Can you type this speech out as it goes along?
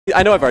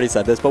I know I've already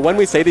said this, but when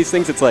we say these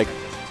things, it's like,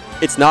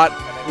 it's not,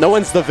 no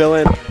one's the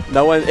villain,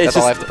 no one, it's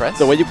just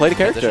the way you play the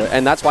character,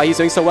 and that's why he's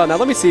doing so well. Now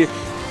let me see,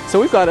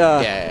 so we've got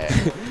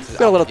we've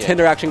got a little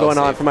Tinder action going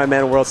on for my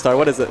man World Star.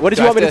 What is it? What did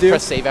you want me to do?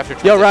 Press save after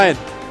transition? Yo, Ryan,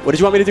 what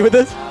did you want me to do with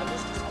this?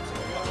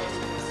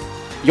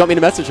 You want me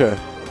to message her?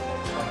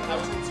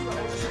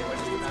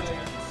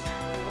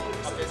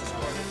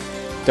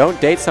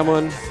 Don't date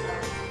someone.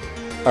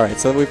 All right,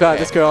 so we've got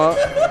this girl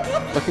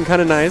looking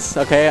kind of nice.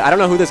 Okay, I don't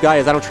know who this guy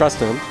is. I don't trust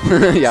him.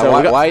 Yeah, so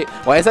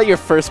why is that your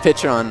first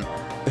picture on?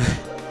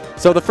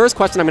 So the first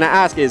question I'm going to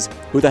ask is,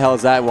 who the hell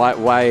is that?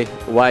 Why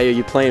are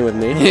you playing with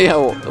me?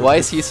 Yeah, why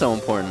is he so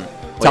important?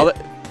 Wait,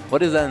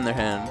 what is that in their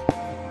hand?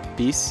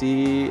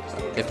 BC.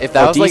 If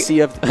that was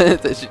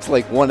DC like, she's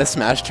like won a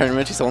Smash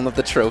tournament, she's holding up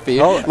the trophy.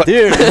 Oh,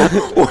 dude!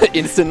 What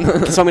instant?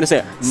 That's what I'm gonna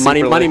say.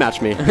 Money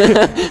match me.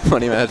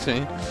 Money match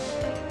me.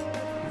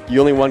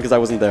 You only won because I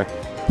wasn't there.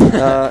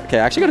 Okay,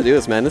 I actually gotta do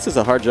this, man. This is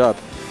a hard job.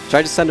 Should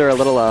I just send her a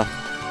little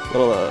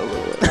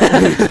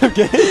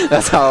okay.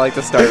 That's how I like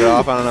to start it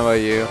off. I don't know about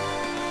you.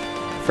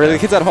 For the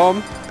kids at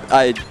home,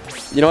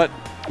 you know what?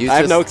 I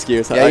have no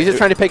excuse. Yeah, he's just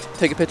trying to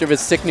take a picture of his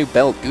sick new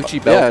belt,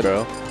 Gucci belt,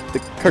 bro. The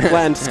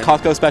Kirkland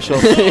Costco special.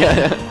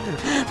 Yeah.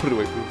 Put it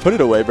away, bro. Put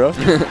it away, bro.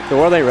 The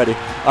world ain't ready.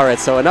 All right,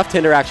 so enough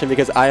Tinder action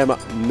because I am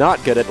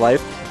not good at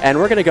life. And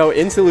we're going to go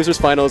into losers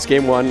finals,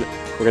 game 1.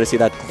 We're going to see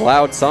that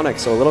Cloud Sonic,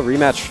 so a little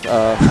rematch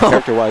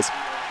character-wise.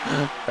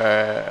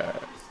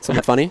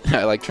 Something funny?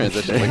 I like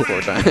transition like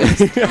 4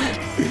 times.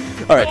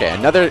 All right, okay,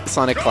 another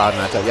Sonic Cloud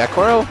matchup. Yeah,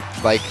 Koro,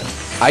 like,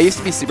 I used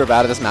to be super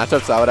bad at this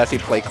matchup, so I would actually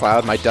play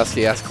Cloud, my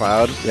dusty-ass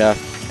Cloud. Yeah.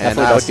 And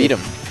I would beat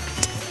him.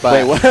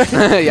 But wait,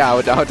 what? Yeah, I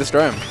would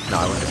destroy him. No,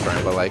 I wouldn't destroy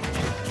him, but like,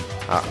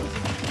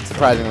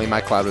 surprisingly,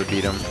 my Cloud would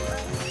beat him.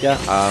 Yeah.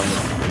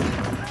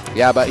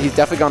 Yeah, but he's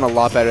definitely gone a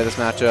lot better this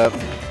matchup.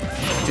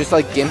 Just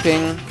like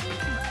gimping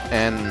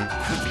and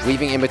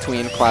leaving in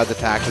between Cloud's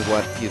attacks is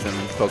what he's been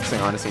focusing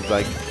on, it seems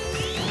like.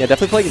 Yeah,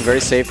 definitely playing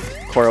very safe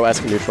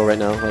Koro-esque neutral right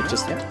now. Like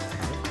just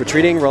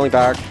retreating, rolling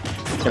back,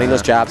 getting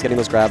those jabs, getting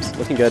those grabs,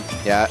 looking good.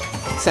 Yeah,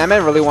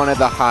 Sandman really wanted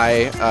the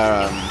high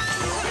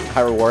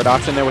reward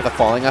option there with a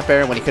falling up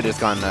air when he could have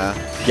just gone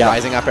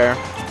rising up air.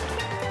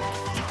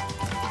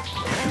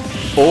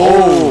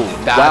 Oh,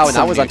 wow, and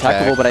that was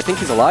untactable, but I think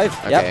he's alive.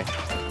 Okay. Yep.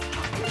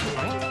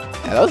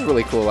 Yeah, that was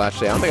really cool,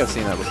 actually. I don't think I've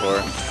seen that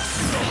before.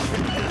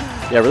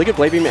 Yeah, really good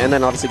blade beam, and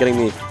then obviously getting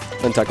the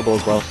untactable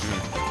as well.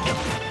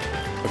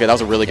 Okay, that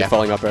was a really good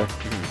falling up air.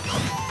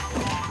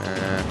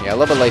 Yeah, a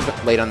little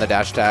bit late on the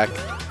dash attack.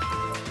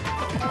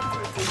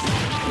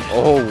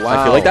 Oh, wow.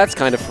 I feel like that's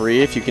kind of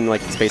free if you can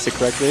like space it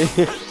correctly.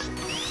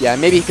 Yeah,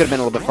 maybe he could have been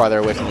a little bit farther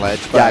away from the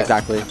ledge. But, yeah,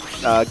 exactly.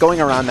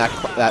 Going around that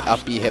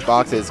up B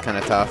hitbox is kind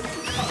of tough.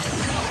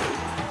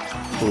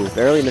 Ooh,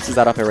 barely misses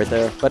that up air right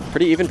there, but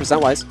pretty even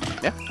percent-wise.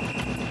 Yeah.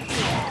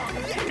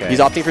 Okay. He's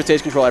opting for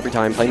stage control every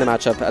time, playing the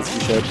matchup as he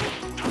should.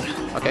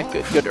 Okay,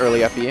 good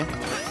early up B.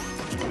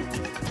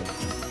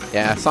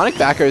 Yeah, Sonic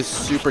backer is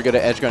super good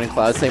at edge guarding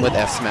Cloud, same with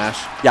F smash.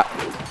 Yeah.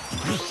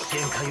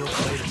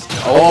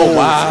 Oh,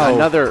 wow.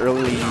 Another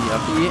early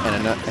up B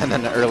and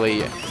then an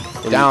early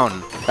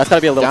down. That's got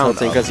to be a little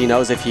tilting because he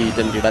knows if he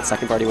didn't do that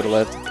second part, he would have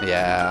lived.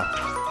 Yeah.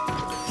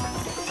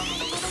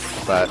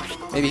 But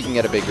maybe he can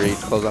get a big read,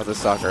 close off the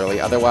stock early.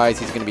 Otherwise,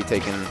 he's going to be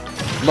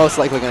most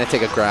likely going to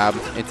take a grab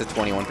into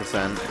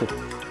 21%.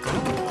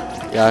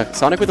 Yeah,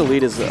 Sonic with the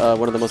lead is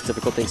one of the most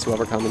difficult things to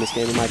overcome in this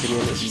game, in my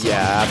opinion.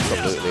 Yeah,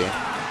 absolutely.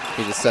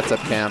 He just sets up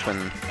camp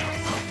and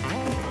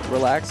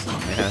relax.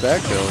 Yeah,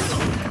 back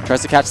kills.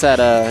 Tries to catch that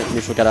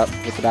neutral get up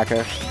with the back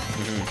air.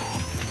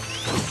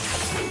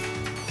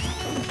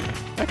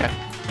 Okay.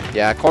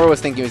 Yeah, Koro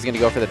was thinking he was going to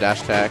go for the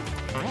dash attack.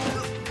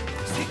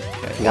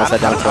 He wants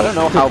that down I don't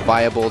know how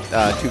viable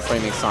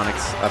two-framing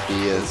Sonic's up B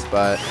is,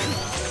 but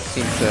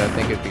seems to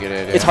think it'd be a good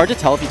idea. It's hard to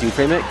tell if you do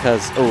frame it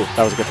because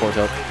that was a good forward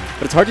tilt.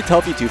 But it's hard to tell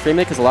if you do frame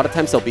it because a lot of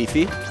times they'll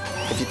beefy.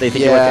 If they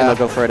think you're like, they'll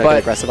go for an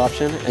aggressive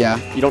option.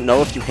 And you don't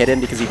know if you hit him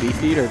because he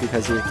beefied or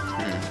because you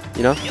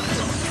know?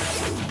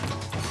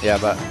 Yeah,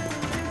 but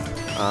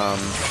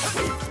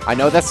I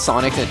know that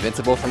Sonic's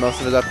invincible for most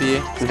of his up B.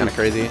 It's kind of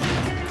crazy.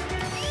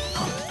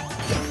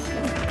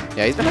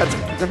 Yeah, he's been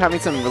having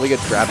some really good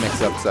grab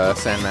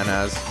mix-ups, Sandman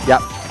has. Yeah.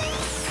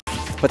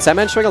 But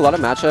Sandman's showing a lot of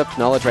matchup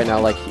knowledge right now.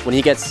 Like, when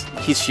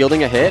he's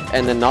shielding a hit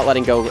and then not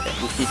letting go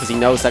because he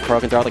knows that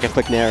Koro can throw out like a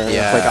quick nair or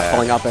a quick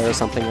falling up air or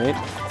something, right?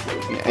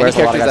 Yeah, whereas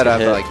characters that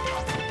have like,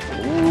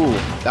 ooh,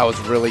 that was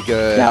really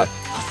good. Yeah.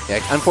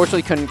 Yeah,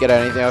 unfortunately couldn't get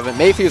anything out of it.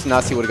 Maybe if he was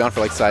nuts, he would have gone for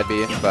like side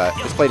B, but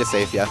just played it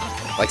safe, yeah.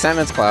 Like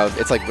Sandman's Cloud,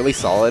 it's like really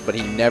solid, but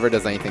he never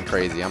does anything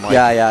crazy. I'm like,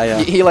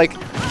 yeah. He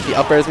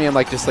up airs me. I'm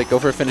like, just like go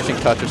for a finishing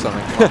touch or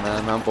something. Come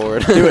on, man, I'm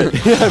bored. Do it.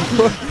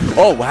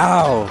 Oh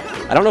wow.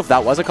 I don't know if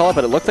that was a call,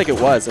 but it looked like it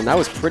was, and that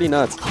was pretty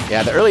nuts.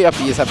 Yeah, the early up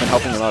Bs have been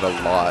helping him out a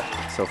lot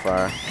so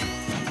far.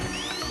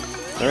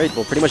 All right,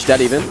 well, pretty much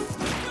dead even.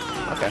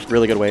 Okay.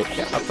 Really good weight.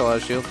 Yeah, up to a lot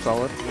of shield,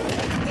 solid.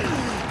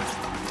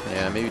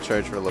 Yeah, maybe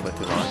charge for a little bit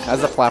too long.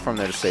 Has the platform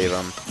there to save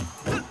him.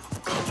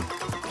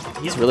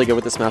 He's really good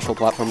with the Smashville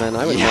platform, man.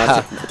 I would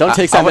not. Don't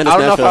take Sandman to Smashville. I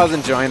don't know if I was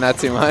enjoying that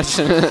too much.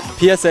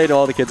 PSA to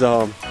all the kids at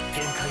home.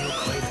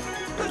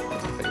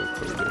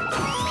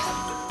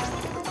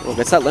 Well,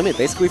 gets that limit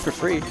basically for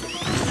free.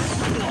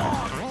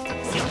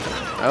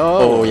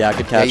 Oh yeah,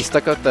 good catch. Yeah, he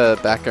stuck out the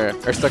back air,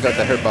 or stuck out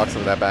the hurt box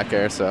with that back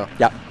air, so.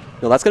 Yeah,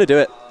 no, that's going to do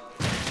it.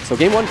 So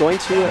game 1 going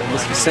to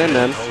Mr.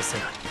 Sandman.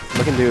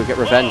 Looking to get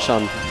revenge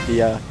on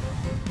the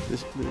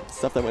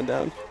stuff that went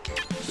down.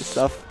 The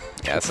stuff.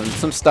 Yeah,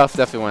 some stuff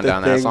definitely went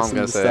down there, that's all I'm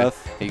going to say.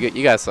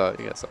 You guys saw it,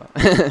 you guys saw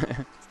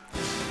it.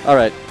 All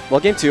right, well,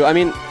 game 2, I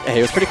mean, hey,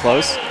 it was pretty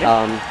close.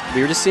 Yeah.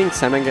 We were just seeing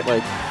Sandman get,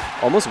 like,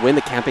 almost win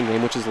the camping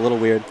game, which is a little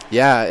weird.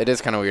 Yeah, it is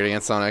kind of weird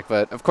against Sonic,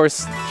 but of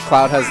course,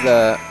 Cloud has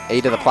the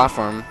A to the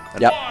platform.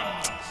 Yep.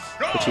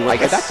 Which he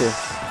went back to.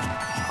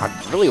 I'm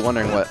really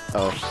wondering what.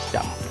 Oh,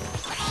 yeah.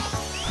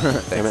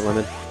 Damn it,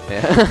 Lemon.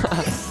 Yeah.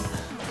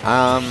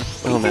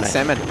 Oh man,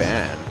 Sandman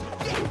banned.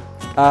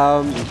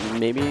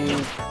 Maybe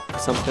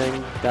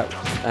something that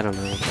I don't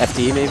know.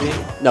 FD maybe?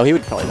 No, he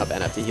would probably not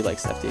ban FD. He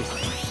likes FD.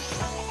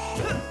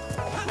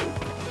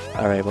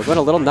 All right, we're going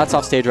a little nuts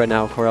off stage right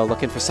now. Koro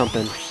looking for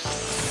something.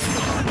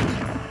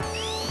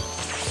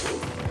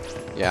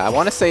 Yeah, I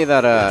want to say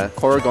that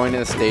Koro going to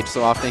the stage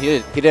so often,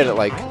 he did it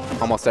like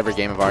almost every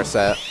game of our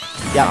set.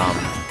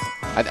 Yeah.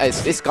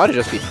 It's got to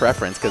just be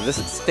preference, because this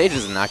stage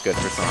isn't that good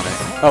for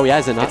Sonic. Oh yeah,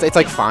 is it not? It's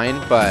like fine,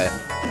 but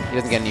he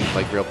doesn't get any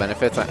like real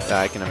benefits that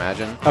I can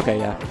imagine. Okay,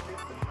 yeah.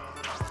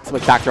 Some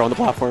like back throw on the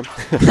platform.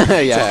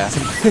 Yeah.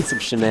 Some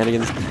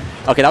shenanigans.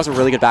 Okay, that was a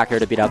really good back air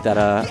to beat out that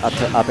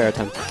up air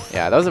attempt.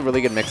 Yeah, that was a really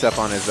good mix-up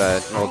on his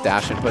little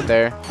dash input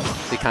there.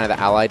 See kind of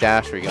the ally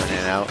dash where you're going in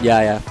and out.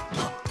 Yeah, yeah.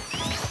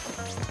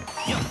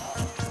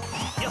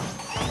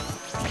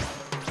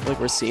 Like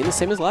we're seeing the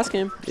same as last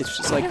game. It's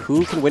just like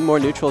who can win more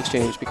neutral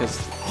exchange because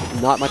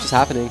not much is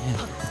happening.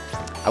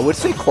 I would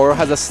say Koro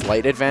has a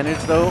slight advantage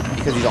though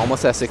because he's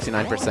almost at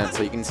 69%,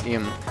 so you can see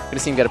him. Gonna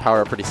see him get a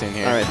power up pretty soon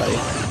here. All right, buddy.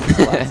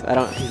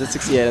 He's at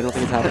 68. I don't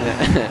think it's happening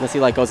unless he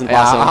like goes in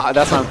blast zone.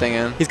 That's what I'm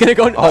thinking. He's gonna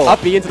go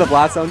up B into the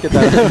blast zone. Get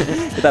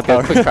that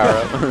power. Quick power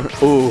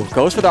up. Ooh,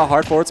 goes for the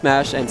hard forward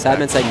smash, and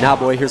Sandman saying, "Nah,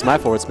 boy, here's my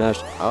forward smash."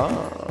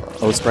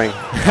 Oh, spring.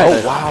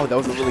 Oh wow, that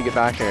was a really good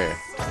back air.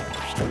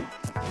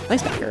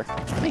 Nice back air.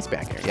 Nice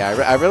back air. Yeah,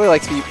 I really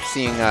like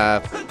seeing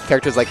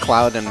characters like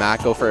Cloud and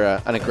Matt go for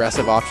an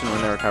aggressive option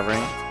when they're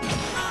recovering.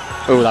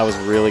 Oh, that was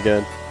really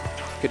good.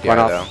 Good run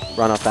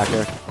off back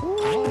air.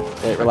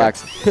 Hey,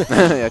 relax.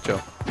 Yeah,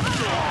 chill.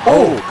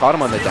 Oh, caught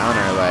him on the down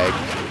air leg.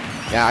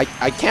 Yeah,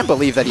 I can't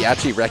believe that he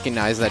actually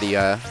recognized that he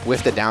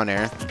whiffed the down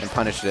air and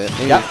punished it.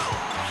 Maybe.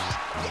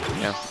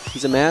 Yeah.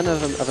 He's a man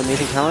of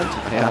amazing talent.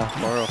 Yeah,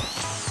 Koro.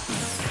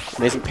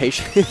 Amazing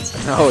patience.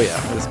 Oh yeah,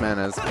 this man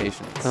has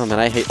patience. Oh man,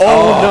 I hate.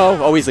 Oh no!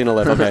 Oh, he's gonna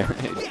live. Okay,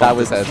 that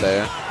was head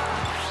there.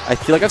 I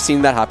feel like I've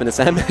seen that happen to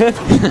Sandman,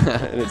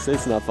 and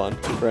it's not fun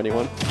for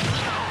anyone.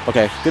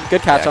 Okay,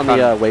 good catch on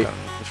the weight.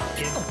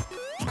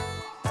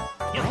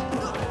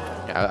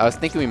 Yeah, I was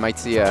thinking we might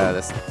see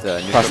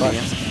the neutral B.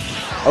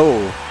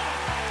 Oh.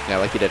 Yeah,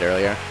 like you did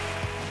earlier.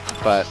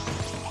 But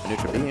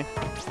neutral B,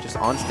 just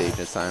on stage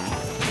this time.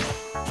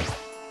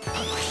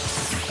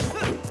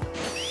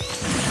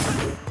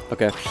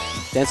 Okay.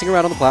 Dancing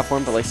around on the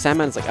platform, but like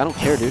Sandman's like, I don't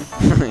care, dude.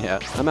 Yeah.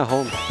 I'm at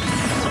home.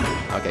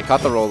 Okay,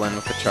 caught the roll in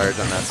with the charge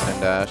on that spin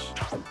dash.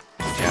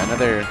 Yeah,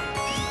 another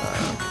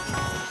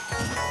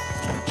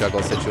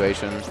juggle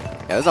situation.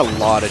 Yeah, there's a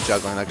lot of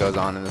juggling that goes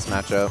on in this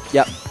matchup.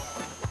 Yep.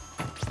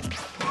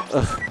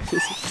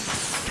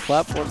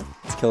 Platform.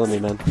 It's killing me,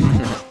 man.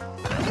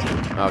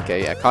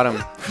 Okay, yeah, caught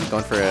him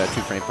going for a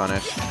 2-frame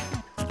punish.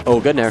 Oh,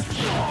 good nair.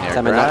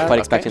 Sandman not quite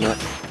expecting that.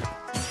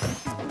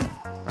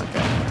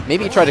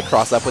 Maybe try to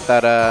cross up with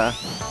that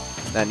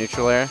that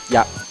neutral air.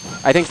 Yeah.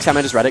 I think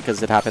Sandman just read it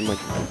because it happened like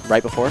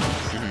right before.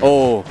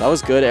 Oh, that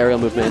was good aerial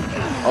movement.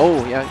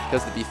 Oh, yeah, he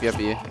does the beefy up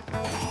B.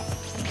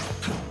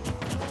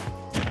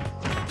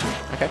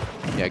 Okay.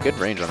 Yeah, good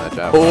range on that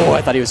jab. Oh,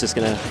 I thought he was just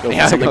going to go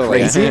for something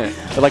crazy.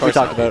 But like we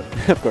talked about,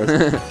 of course.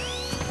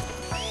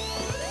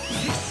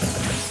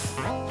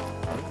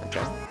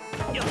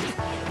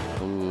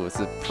 Ooh, it's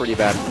a pretty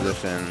bad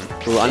position.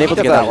 Ooh, unable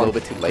to get that a little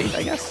bit too late,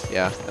 I guess.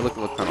 Yeah, it looked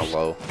kind of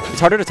low. It's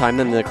harder to time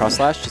than the cross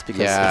slash just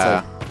because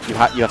it's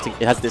like you have to.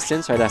 It has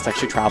distance, right? It has to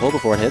actually travel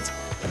before it hits.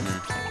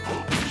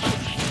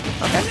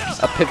 Okay,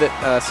 a pivot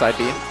side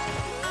B.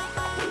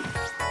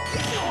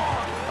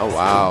 Oh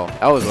wow,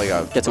 that was like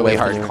a really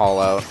hard call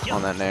out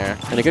on that nair.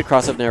 And a good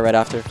cross up nair right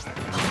after.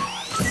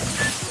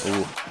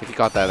 Ooh, if you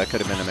got that, that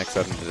could have been a mix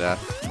up into death.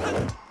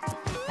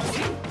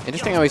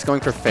 Interesting how he's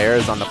going for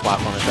fairs on the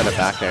platform instead of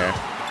back air.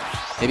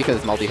 Maybe because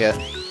it's multi-hit.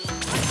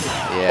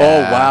 Yeah.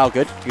 Oh wow,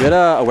 good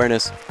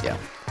awareness. Yeah.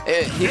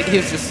 He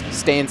was just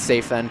staying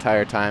safe the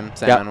entire time,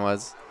 Sandman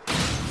was.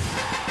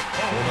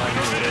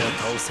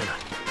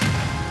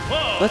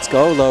 Let's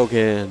go,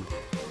 Logan.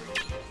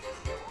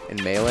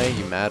 In Melee,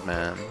 you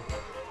madman.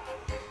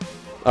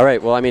 All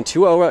right, well, I mean,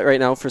 2-0 right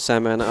now for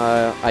Sandman.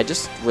 I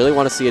just really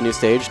want to see a new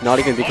stage. Not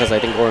even because I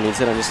think Koro needs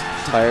it. I'm just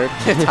tired.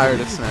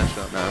 Tired of Smash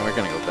Up. No, we're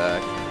going to go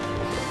back.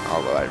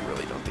 Although I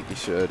really don't think you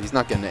should. He's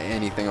not getting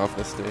anything off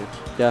this stage.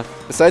 Yeah.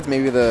 Besides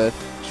maybe the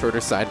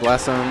shorter side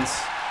blast zones,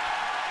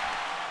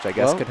 which I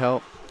guess could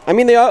help. I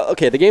mean, they are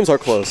okay. The games are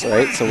close,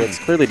 right? So it's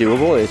clearly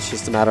doable. It's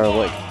just a matter of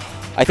like,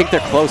 I think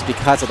they're close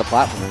because of the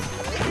platforming.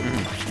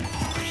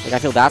 Like I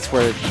feel that's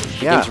where the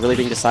game's really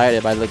being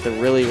decided by like the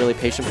really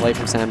patient play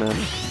from Sandman,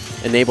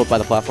 enabled by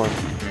the platform.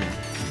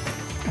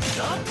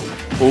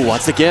 Ooh,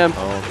 what's the gimp?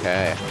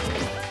 Okay.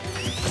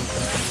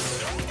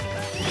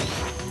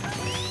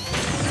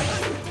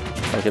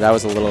 Okay, that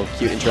was a little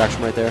cute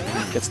interaction right there.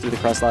 Gets through the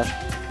cross slash.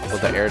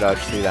 With the air dodge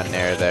through that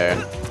nair there.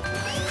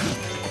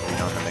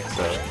 On the mix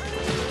up.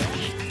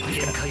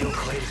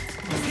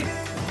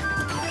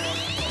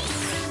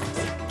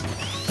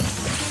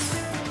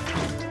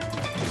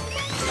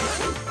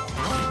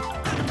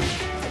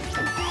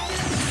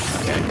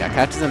 Okay, yeah,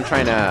 catches him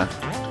trying to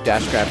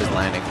dash grab his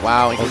landing.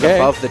 Wow, he goes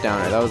above the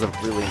downer. That was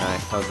really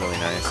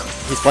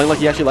nice. He's playing like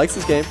he actually likes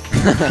this game.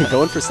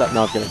 Going for stuff.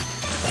 No, I'm kidding.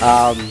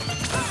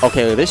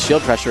 Okay, this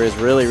shield pressure is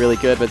really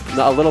good, but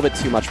a little bit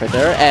too much right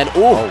there. And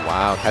oh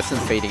wow, catches him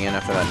fading in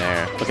after that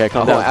nair. Okay,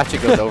 calm down. Actually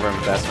goes over him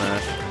with that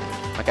smash.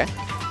 Okay,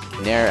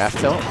 nair F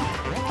tilt.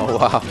 Oh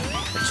wow, a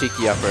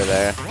cheeky upper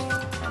there.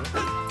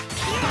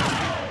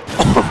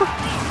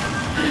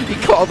 He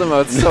called him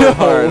out so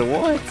hard.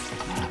 What?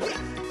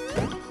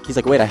 He's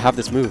like, wait, I have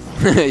this move.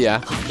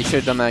 Yeah, he should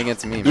have done that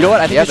against me. Man. You know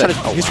what? I think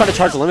he's trying to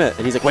charge the limit,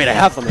 and he's like, wait, I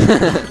have something.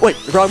 Wait,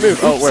 wrong move.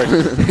 Oh, word.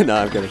 No,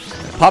 I'm kidding.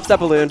 Pops that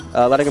balloon,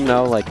 letting him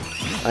know, like,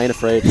 I ain't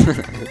afraid.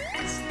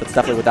 That's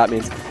definitely what that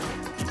means.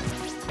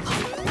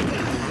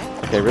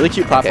 Okay, really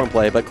cute platform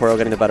play, but Koro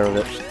getting the better of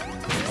it.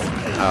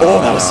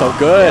 Oh, that was so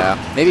good. Yeah.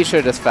 Maybe he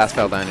should have just fast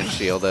fell down and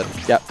shielded.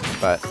 Yep.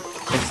 But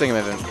interesting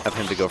of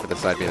him to go for the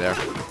side B there. A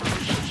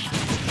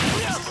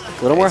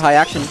little more high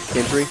action,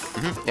 game 3.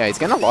 Yeah, he's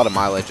getting a lot of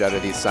mileage out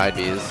of these side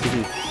Bs.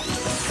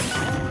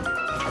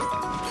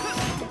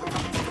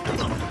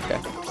 Okay.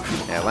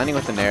 Yeah, landing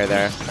with the nair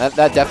there. That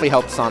definitely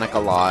helps Sonic a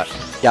lot.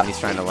 Yeah. He's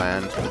trying to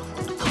land.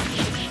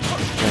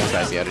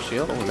 Side B out of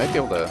shield. Oh, we might be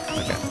able to.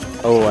 Okay.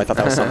 Oh, I thought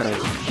that was something.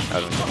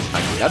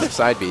 The other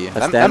side B.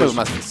 That move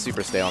must be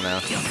super stale now.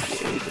 He's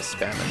just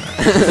spamming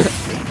that.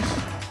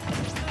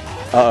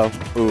 Uh-oh.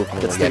 Ooh.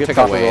 Yeah, took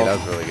away. That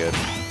was really good.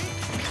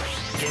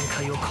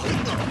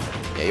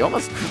 Yeah, you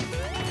almost...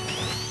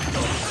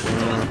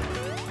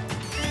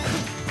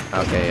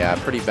 Okay, yeah,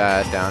 pretty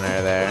bad down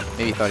air there.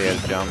 Maybe he thought he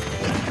had a jump.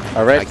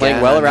 All right,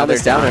 playing well around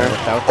this down air.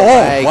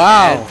 Oh,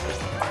 wow!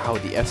 Wow,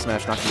 the F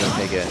smash not going to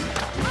take it.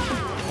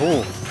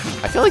 Oh.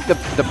 I feel like the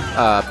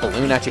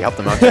balloon actually helped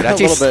him out there. It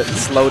actually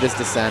slowed his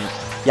descent.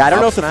 Yeah, I don't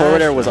know if the forward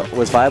air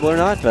was viable or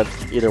not, but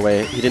either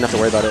way, he didn't have to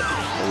worry about it.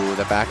 Ooh,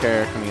 the back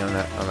air coming on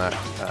that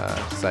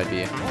side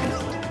B.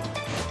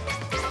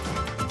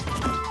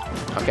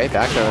 Okay,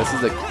 back throw. This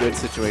is a good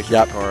situation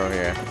for Koro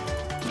here.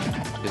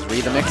 Just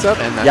read the mix-up,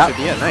 and that should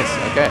be it. Nice.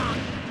 Okay.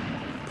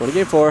 Go to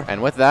game 4. And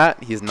with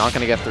that, he's not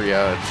going to get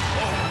 3-0'd.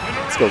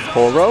 Let's go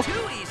Koro.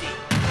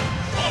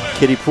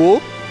 Kiddie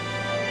Pool.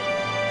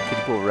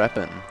 Kiddie Pool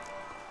reppin'.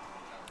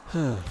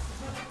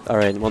 All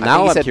right. Well,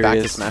 now I'm curious.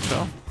 Back to Smash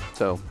Ball.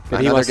 So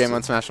another game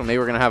on Smash Ball. Maybe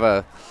we're going to have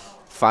a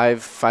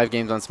five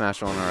games on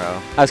Smash Ball in a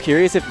row. I was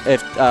curious if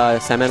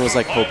Sandman was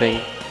like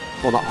hoping,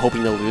 well, not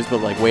hoping to lose,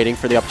 but like waiting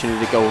for the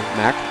opportunity to go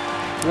Mac.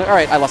 All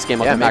right, I lost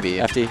game. I'll go back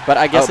FD. But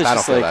I guess it's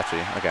just like...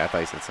 actually. Okay, I thought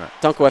you said Sonic.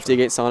 Don't go FD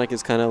against Sonic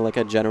is kind of like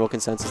a general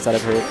consensus that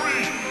I've heard.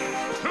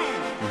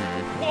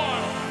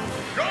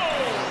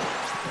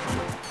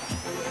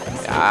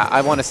 Yeah,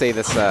 I want to say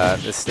this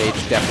this stage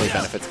definitely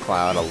benefits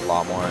Cloud a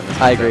lot more.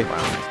 I agree.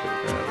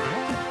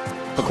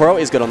 But Koro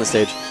is good on the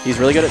stage. He's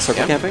really good at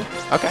circle camping.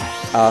 Okay.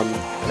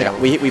 Yeah,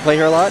 we play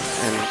here a lot,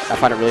 and I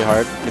find it really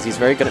hard because he's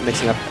very good at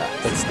mixing up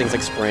things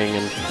like spring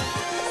and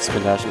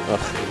spin dash and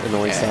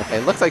annoying stuff.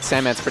 It looks like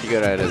Sandman's pretty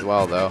good at it as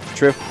well, though.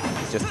 True.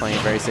 He's just playing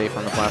very safe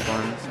on the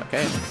platforms.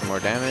 Okay, some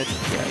more damage.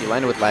 Yeah, he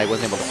landed with lag,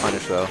 wasn't able to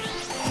punish, though.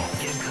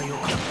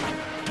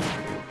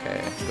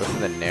 Okay, goes for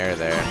the nair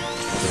there.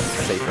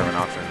 Safer of an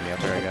option than the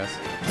other, I guess.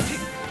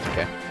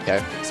 Okay,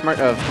 yeah, smart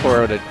of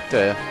Koro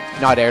to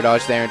not air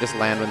dodge there and just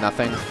land with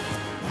nothing.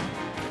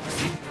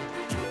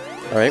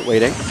 All right,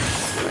 waiting.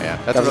 Oh, yeah,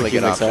 that's a really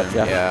good option.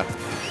 Yeah.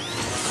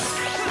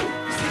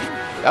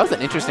 That was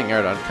an interesting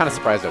air dodge. I'm kind of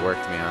surprised it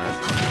worked, to be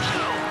honest.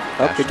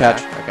 Oh, good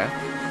catch. Okay.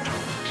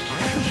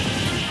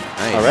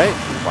 Nice. All right.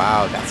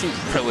 Wow, that seems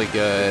really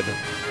good.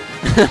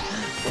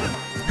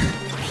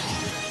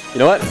 You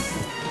know what?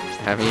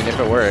 I mean, if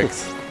it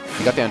works.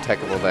 You got the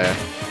untechable there.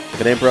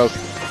 If it ain't broke.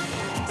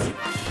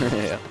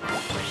 Yeah.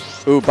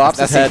 Ooh, bops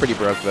his head. That's pretty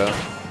broke, though.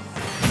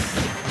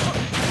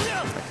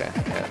 Okay,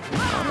 yeah.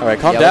 All right,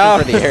 calm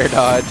down. For the air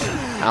dodge.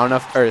 I don't know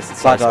if... Or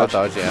spot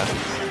dodge, yeah.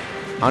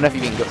 I don't know if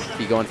you can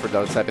be going for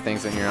those type of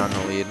things when you're on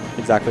the lead.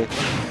 Exactly.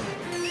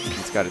 You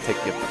just got to take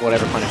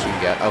whatever punish you can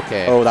get.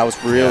 Okay. Oh, that was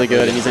really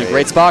good. And he's in a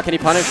great spot. Can he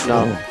punish?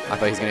 No. I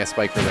thought he was going to get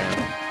spike for there.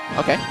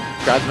 Okay.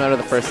 Grabs him out of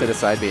the first hit of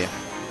side B.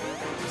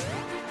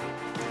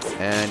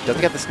 And doesn't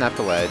get the snap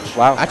to ledge.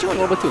 Wow. Actually went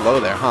a little bit too low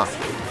there, huh?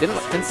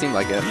 Didn't seem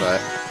like it, but...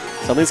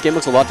 Suddenly this game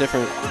looks a lot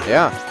different.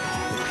 Yeah.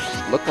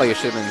 looked like it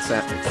should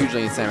have been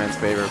hugely in Sandman's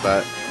favor,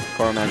 but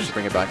Koro managed to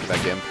bring it back to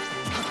that gimp.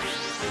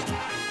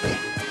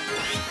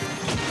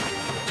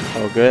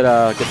 Oh, good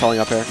following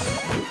up here.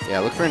 Yeah,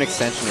 look for an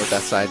extension with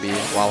that side B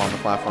while on the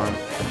platform.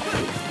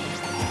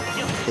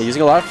 Yeah,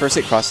 using a lot of first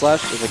hit cross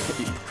slash to like,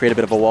 create a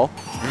bit of a wall.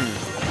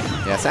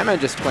 Yeah, Sandman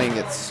just playing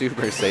it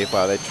super safe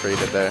while they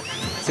traded there.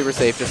 Super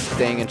safe, just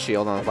staying in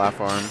shield on the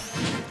platform.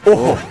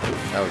 Oh,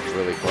 that was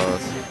really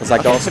close. It's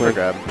like okay, super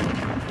grab.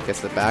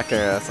 Gets the back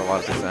air, that's a lot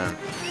of percent.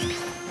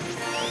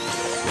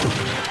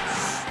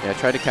 Yeah,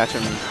 try to catch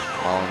him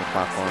while on the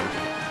platform.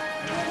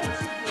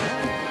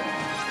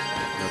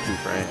 No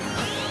tooth, right?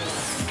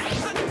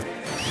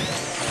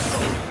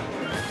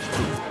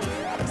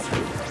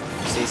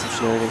 See some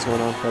shenanigans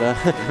going on, but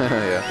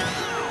yeah.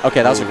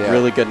 Okay, that was a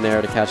really good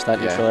nair to catch that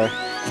neutral air.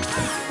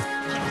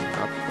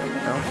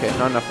 Okay,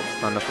 not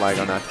enough lag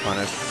on that to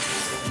punish.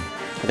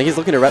 I think he's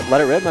looking to let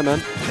it rip, my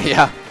man.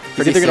 Yeah.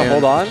 He's either going to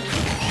hold on.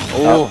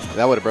 Oh,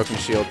 that would have broken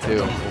shield too.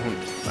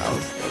 That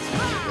was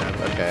good.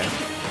 Okay.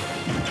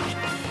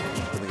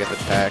 Let me get the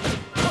tech.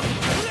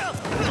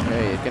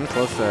 Okay, he's getting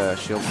close to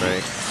shield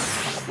break.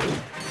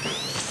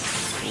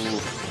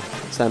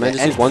 Sandman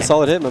just needs one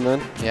solid hit, my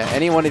man. Yeah,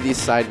 any one of these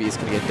side Bs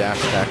can get dash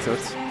attack, so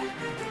it's...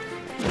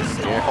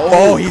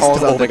 Oh,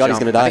 oh my god, he's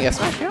going to die. Yes,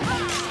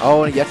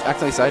 oh, and yes,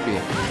 actually side B.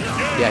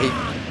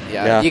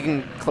 Yeah, you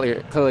can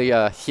clearly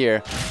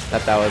hear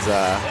that was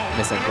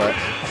misinput.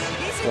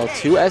 Well,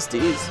 2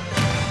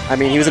 SDs. I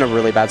mean, he was in a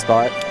really bad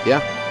spot.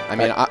 Yeah, I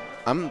mean,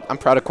 I'm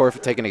proud of Koro for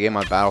taking a game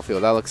on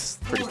Battlefield. That looks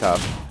pretty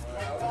tough.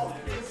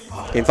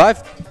 Game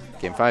 5.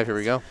 Game 5, here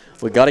we go.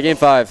 We got a game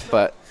 5.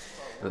 But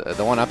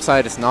the one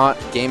upside is not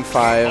game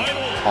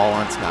 5 all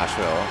on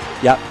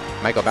Smashville. Yep.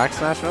 Might go back to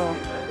Smashville?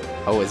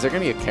 Oh, is there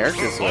going to be a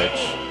character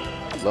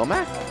switch? Lil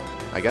Mac?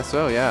 I guess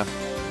so, yeah.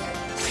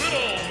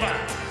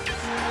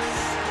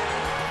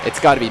 It's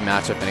got to be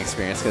matchup and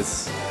experience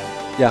because...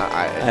 Yeah,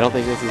 I don't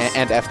think this is...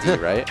 And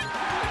FD, right?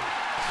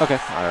 Okay.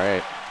 All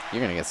right.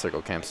 You're going to get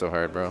circle camp so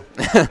hard, bro.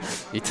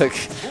 You took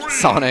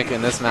Sonic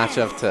in this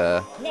matchup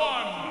to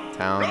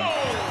town.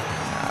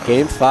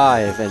 Game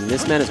 5, and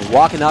this man is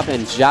walking up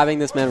and jabbing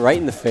this man right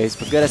in the face,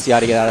 but good SDI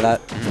to get out of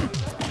that.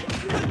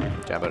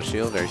 Jab out of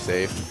shield, very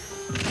safe.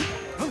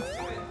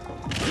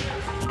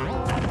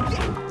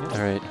 All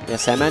right. Yeah,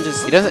 Sandman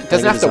just... He doesn't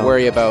have to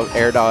worry about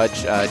air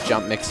dodge,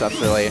 jump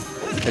mix-ups, really,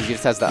 because he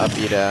just has the up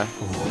B to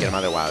get him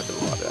out of there. Wow, it did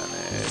a lot of damage.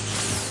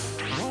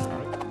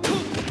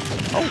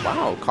 Oh,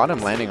 wow. Caught him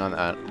landing on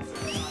that.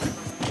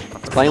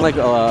 He's playing like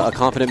a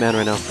confident man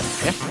right now.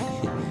 Yeah.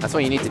 That's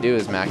what you need to do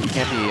is, Mac. You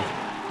can't be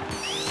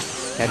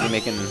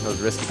making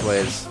those risky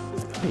plays.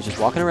 He's just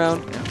walking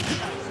around.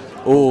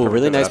 Yeah. Oh,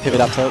 really nice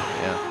pivot up tilt.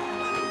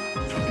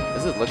 Yeah.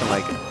 This is looking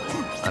like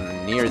a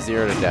near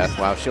 0 to death.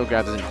 Wow, shield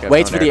grab doesn't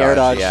waits for the air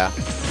dodge. Yeah.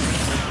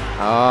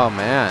 Oh,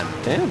 man.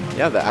 Damn.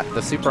 Yeah,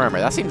 the super armor.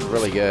 That seems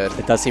really good.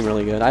 It does seem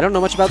really good. I don't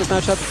know much about this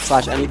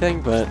matchup /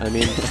 anything, but, I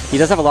mean, he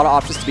does have a lot of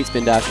options to beat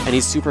spin dash, and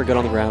he's super good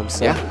on the ground.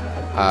 So. Yeah.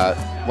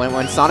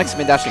 When Sonic's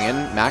spin dashing in,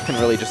 Mac can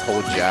really just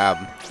hold jab.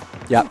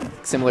 Yeah.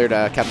 Similar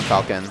to Captain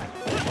Falcon.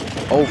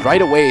 Oh,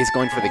 right away he's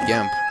going for the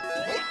gimp.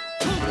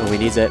 Oh, he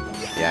needs it.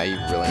 Yeah, he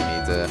really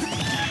needs it.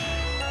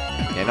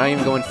 Yeah, not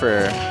even going for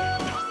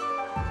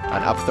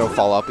an up throw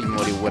follow up, even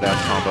what he would have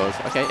combos.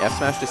 Okay, F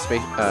smash to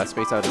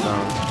space out his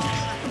own.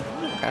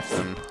 Catch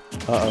them.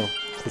 Uh-oh.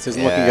 This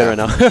isn't looking good right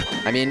now.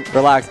 I mean...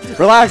 Relax.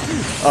 Relax!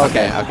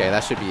 Okay,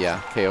 that should be,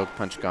 KO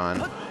punch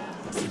gone.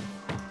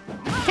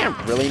 You can't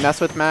really mess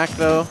with Mac,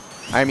 though.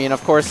 I mean,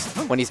 of course,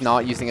 when he's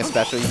not using a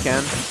special, you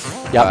can.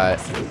 Yeah.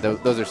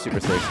 But those are super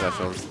safe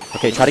specials.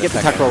 Okay, try to get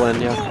the tech roll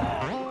in,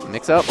 yeah.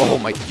 Mix up. Oh,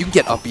 my... You can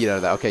get upbeat out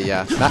of that. Okay,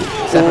 yeah.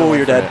 Oh,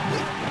 you're dead.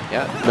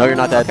 Yeah. No, you're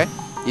not dead. Okay.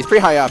 He's pretty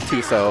high up,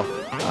 too, so...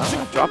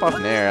 drop off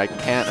Nair. I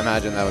can't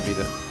imagine that would be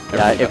the...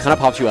 Yeah, it kind of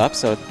pops you up,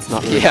 so it's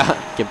not really... Yeah.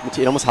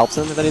 It almost helps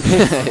him, if anything.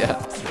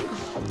 Yeah.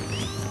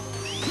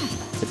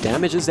 The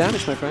damage is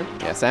damage, my friend.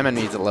 Yeah, Sandman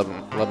needs a little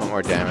bit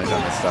more damage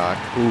on this stock.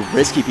 Ooh,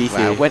 risky beefy.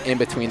 Wow, went in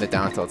between the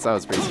down tilts. That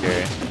was pretty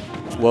scary.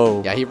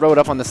 Whoa. Yeah, he rode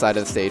up on the side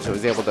of the stage, so he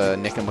was able to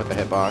nick him with the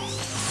hitbox.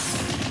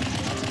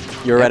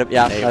 You're right.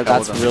 Yeah,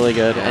 that's really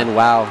good. Yeah. And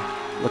wow,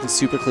 looking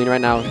super clean right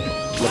now.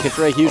 Looking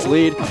for a huge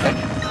lead. Okay.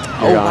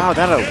 Oh, wow,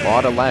 that had a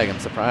lot of lag. I'm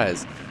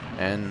surprised.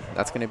 And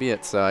that's going to be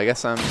it. So I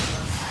guess I'm...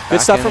 Good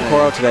stuff from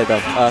Koro today,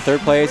 though. Third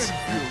place,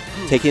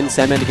 taking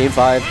Sandman to game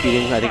 5,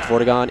 beating, I think,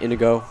 Vortigon,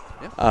 Indigo.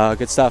 Yep.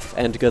 Good stuff,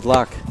 and good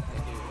luck.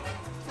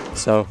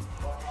 So,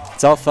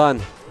 it's all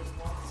fun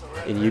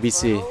in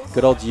UBC.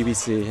 Good old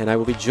UBC. And I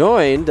will be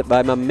joined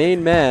by my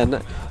main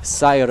man,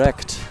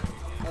 Cyrect.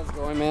 How's it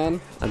going,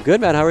 man? I'm good,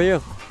 man. How are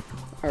you?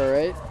 All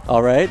right.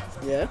 All right?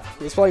 Yeah.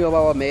 We was playing a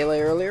lot of Melee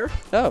earlier.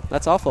 Oh,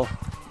 that's awful.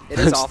 It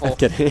is awful. I'm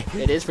kidding.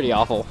 It is pretty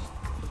awful.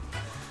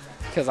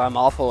 Because I'm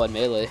awful at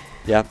Melee.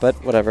 Yeah, but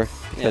whatever.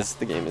 Because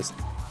the game is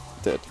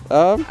dead.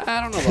 I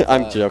don't know about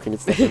I'm that. joking.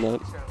 It's definitely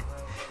not.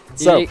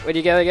 So, what do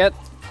you gotta get?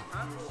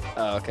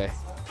 Oh, okay.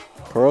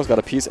 Koro's got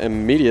a piece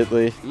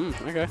immediately.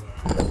 Okay.